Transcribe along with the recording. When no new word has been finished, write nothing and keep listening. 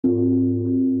Welcome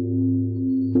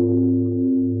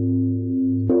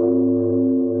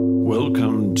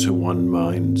to One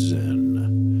Mind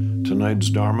Zen.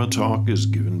 Tonight's Dharma talk is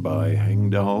given by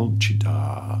Haengdal,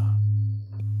 Citta.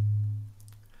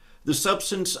 The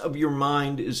substance of your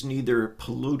mind is neither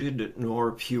polluted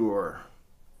nor pure.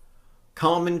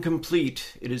 Calm and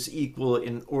complete, it is equal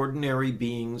in ordinary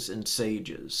beings and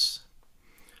sages.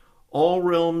 All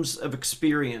realms of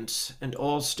experience and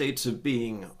all states of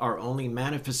being are only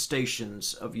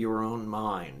manifestations of your own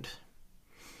mind.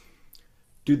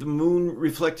 Do the moon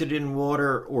reflected in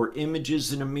water or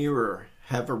images in a mirror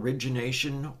have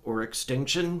origination or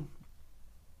extinction?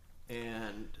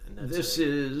 And this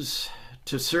is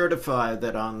to certify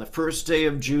that on the first day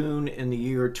of June in the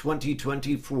year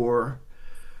 2024,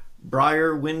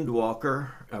 Briar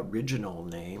Windwalker, original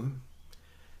name,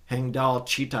 Hengdal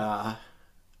Citta,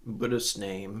 Buddhist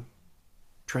name,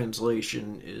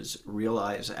 translation is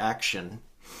realize action,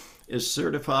 is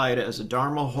certified as a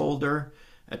Dharma holder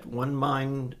at One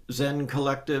Mind Zen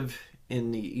Collective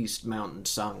in the East Mountain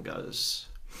Sanghas.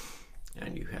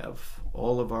 And you have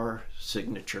all of our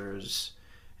signatures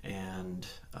and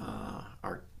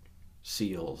our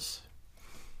seals.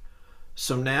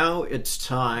 So now it's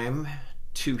time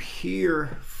to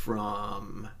hear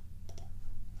from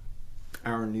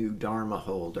our new Dharma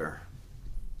holder.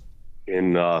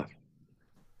 In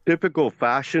typical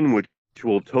fashion, which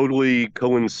will totally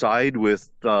coincide with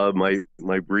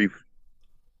my brief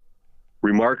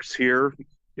remarks here,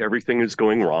 everything is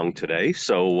going wrong today.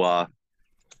 So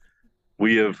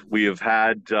we have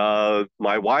had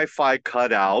my Wi-Fi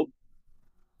cut out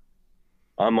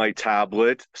on my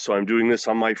tablet, so I'm doing this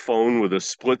on my phone with a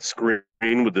split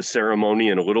screen with the ceremony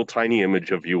and a little tiny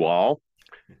image of you all.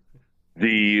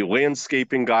 The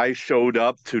landscaping guy showed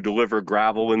up to deliver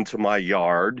gravel into my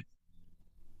yard,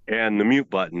 and the mute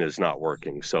button is not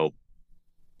working. So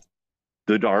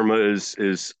the Dharma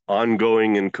is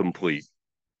ongoing and complete.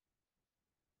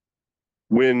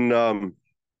 When I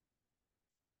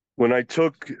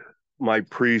took my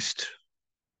precepts,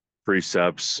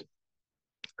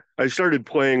 I started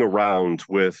playing around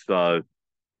with what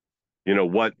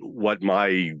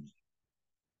my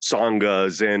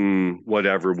Sanghas and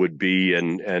whatever would be,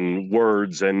 and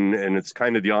words, and it's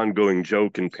kind of the ongoing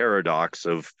joke and paradox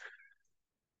of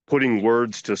putting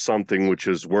words to something which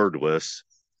is wordless.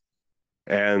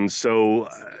 And so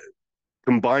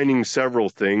combining several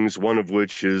things, one of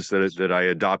which is that I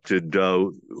adopted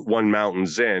One Mountain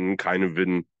Zen, kind of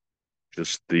in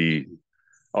just the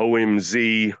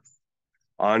OMZ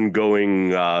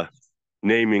ongoing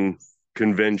naming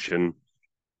convention.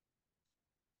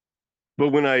 But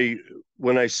when I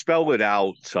spell it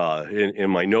out in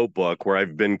my notebook, where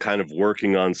I've been kind of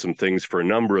working on some things for a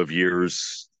number of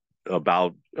years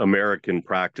about American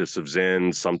practice of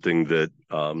Zen, something that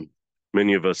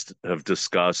many of us have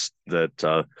discussed, that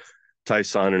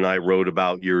Tai-san and I wrote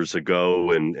about years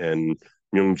ago, and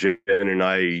Myung-Jin and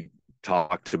I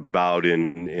talked about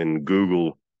in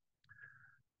Google.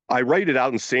 I write it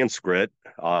out in Sanskrit,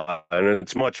 and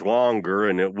it's much longer,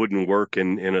 and it wouldn't work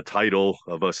in a title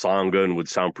of a Sangha and would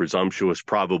sound presumptuous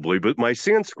probably, but my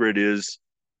Sanskrit is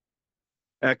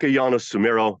Ekayana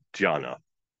Sumero Dhyana,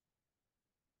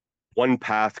 one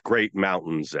path, great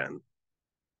mountain Zen.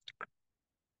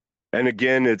 And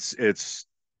again, it's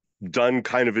done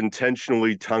kind of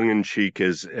intentionally tongue-in-cheek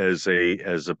as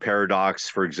a paradox.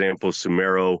 For example,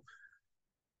 Sumero,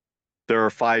 there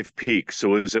are 5 peaks.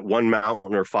 So is it one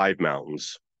mountain or 5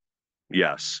 mountains?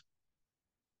 Yes.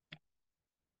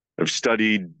 I've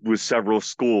studied with several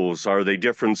schools. Are they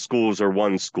different schools or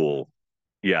one school?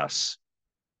 Yes.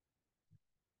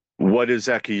 What is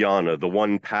Ekayana, the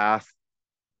one path,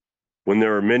 when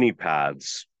there are many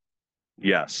paths?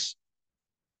 Yes.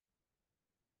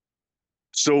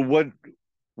 So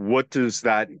what does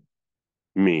that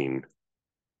mean?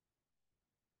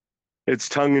 It's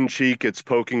tongue-in-cheek, it's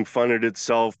poking fun at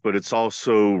itself, but it's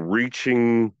also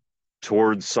reaching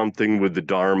towards something with the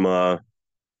Dharma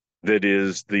that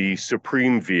is the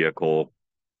supreme vehicle,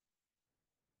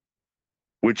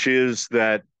 which is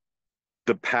that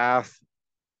the path,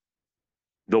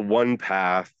 the one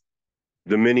path,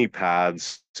 the many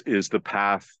paths is the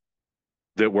path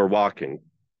that we're walking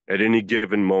at any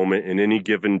given moment, in any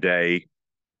given day,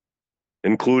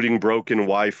 including broken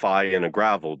Wi-Fi and a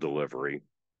gravel delivery.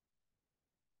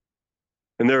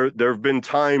 And there have been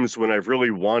times when I've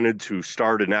really wanted to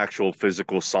start an actual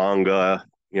physical Sangha,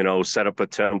 set up a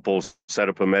temple, set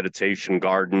up a meditation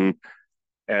garden.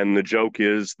 And the joke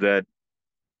is that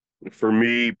for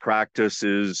me, practice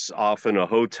is often a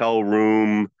hotel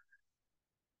room,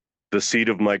 the seat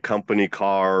of my company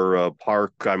car, a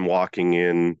park I'm walking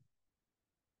in.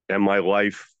 and my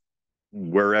life,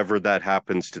 wherever that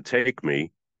happens to take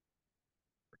me,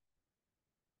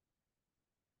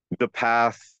 the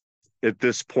path at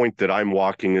this point that I'm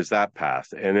walking is that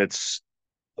path. And it's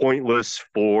pointless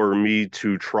for me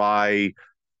to try,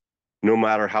 no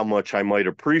matter how much I might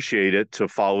appreciate it, to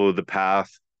follow the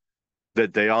path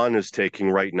that Dayan is taking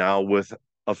right now with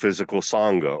a physical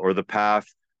Sangha, or the path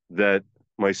that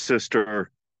my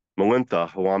sister Melinda,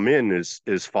 who I'm in,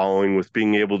 is following with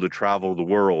being able to travel the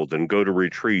world and go to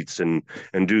retreats and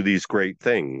do these great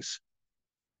things.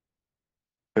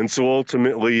 And so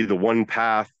ultimately the one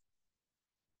path,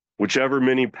 whichever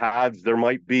many paths there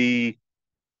might be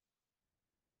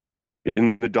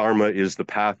in the Dharma, is the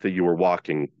path that you are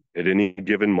walking at any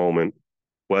given moment,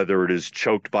 whether it is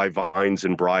choked by vines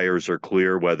and briars or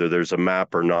clear, whether there's a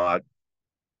map or not,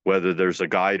 whether there's a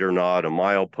guide or not, a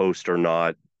milepost or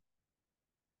not.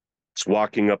 It's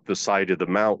walking up the side of the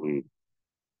mountain.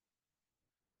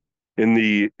 In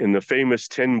the famous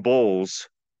 10 bulls,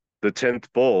 the 10th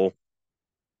bull,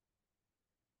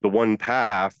 the one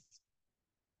path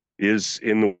is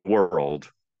in the world,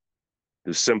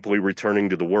 is simply returning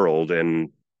to the world. And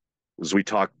as we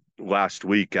talked last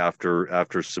week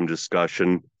after some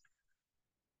discussion,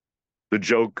 the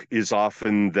joke is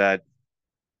often that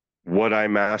what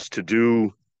I'm asked to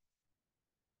do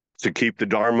to keep the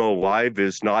Dharma alive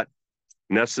is not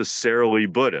necessarily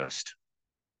Buddhist,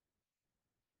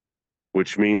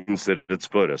 which means that it's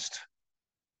Buddhist.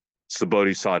 It's the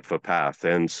Bodhisattva path.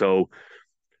 And so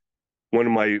one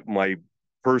of my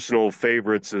personal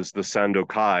favorites is the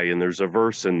Sandokai, and there's a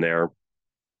verse in there.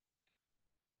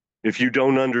 If you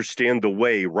don't understand the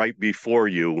way right before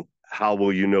you, how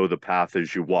will you know the path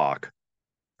as you walk?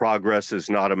 Progress is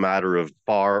not a matter of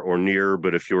far or near,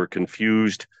 but if you're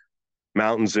confused,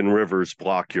 mountains and rivers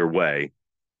block your way.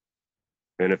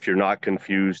 And if you're not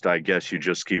confused, I guess you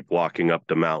just keep walking up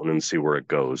the mountain and see where it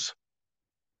goes.